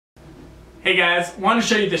Hey guys, I wanted to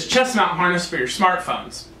show you this chest mount harness for your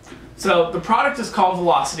smartphones. So the product is called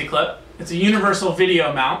Velocity Clip. It's a universal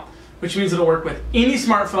video mount, which means it'll work with any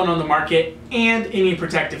smartphone on the market and any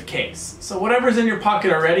protective case. So whatever's in your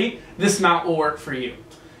pocket already, this mount will work for you.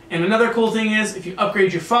 And another cool thing is, if you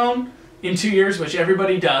upgrade your phone in 2 years, which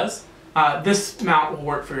everybody does, this mount will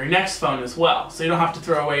work for your next phone as well. So you don't have to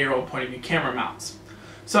throw away your old point of view camera mounts.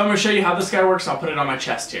 So I'm going to show you how this guy works. I'll put it on my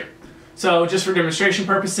chest here. So just for demonstration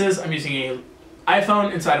purposes, I'm using an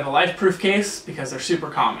iPhone inside of a life-proof case because they're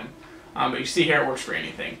super common. But you see here it works for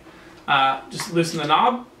anything. Just loosen the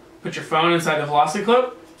knob, put your phone inside the Velocity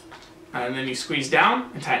Clip, and then you squeeze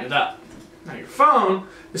down and tighten it up. Now your phone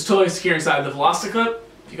is totally secure inside the Velocity Clip.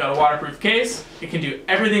 If you got a waterproof case, it can do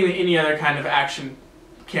everything that any other kind of action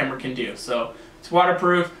camera can do. So it's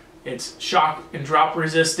waterproof, it's shock and drop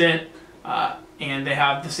resistant, and they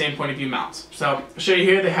have the same point of view mounts. So I'll show you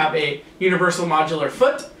here, they have a universal modular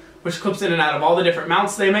foot, which clips in and out of all the different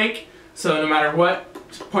mounts they make. So no matter what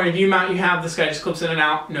point of view mount you have, this guy just clips in and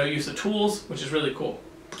out, no use of tools, which is really cool.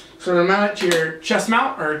 So to mount it to your chest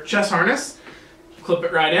mount or chest harness, clip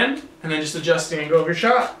it right in, and then just adjust the angle of your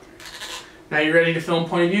shot. Now you're ready to film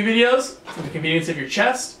point of view videos from the convenience of your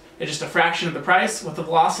chest at just a fraction of the price with the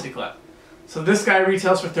Velocity Clip. So this guy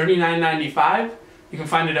retails for $39.95. You can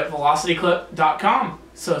find it at velocityclip.com.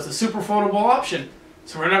 So it's a super foldable option.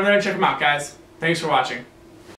 So run over there and check them out, guys. Thanks for watching.